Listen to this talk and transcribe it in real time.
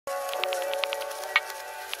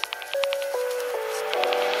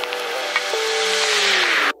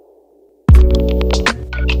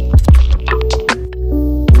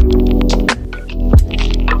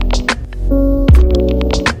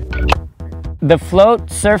The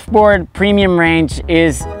Flowt surfboard premium range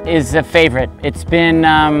is a favorite. It's been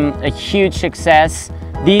a huge success.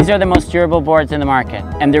 These are the most durable boards in the market.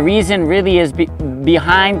 And the reason really is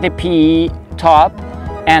behind the PE top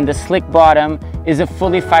and the slick bottom is a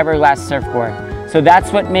fully fiberglass surfboard. So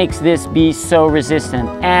that's what makes this be so resistant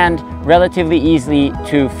and relatively easily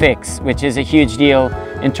to fix, which is a huge deal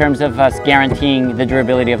in terms of us guaranteeing the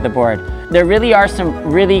durability of the board. There really are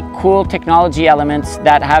some really cool technology elements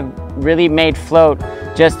that have really made Flowt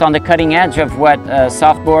just on the cutting edge of what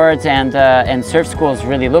softboards and surf schools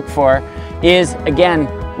really look for. Is, again,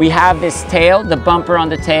 we have this tail, the bumper on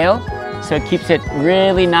the tail, so it keeps it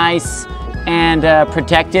really nice and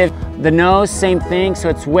protective. The nose, same thing, so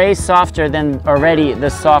it's way softer than already the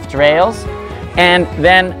soft rails. And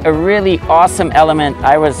then a really awesome element,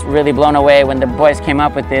 I was really blown away when the boys came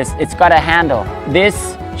up with this, it's got a handle.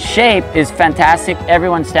 This shape is fantastic,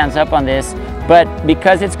 everyone stands up on this, but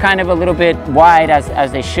because it's kind of a little bit wide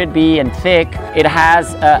as they should be and thick, it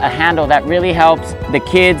has a handle that really helps the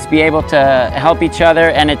kids be able to help each other,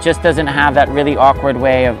 and it just doesn't have that really awkward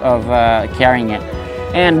way of carrying it.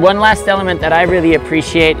 And one last element that I really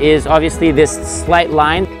appreciate is obviously this slight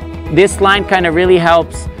line. This line kind of really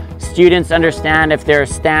helps students understand if their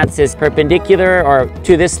stance is perpendicular or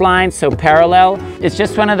to this line, so parallel. It's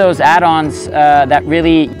just one of those add-ons that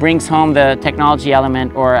really brings home the technology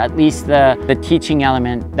element, or at least the teaching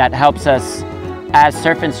element that helps us as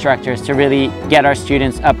surf instructors to really get our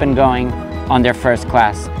students up and going on their first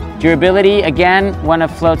class. Durability, again, one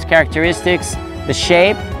of Flowt's characteristics. The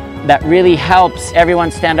shape that really helps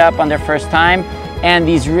everyone stand up on their first time, and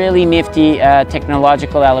these really nifty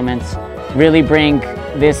technological elements really bring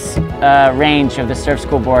this range of the surf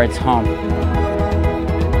school boards home.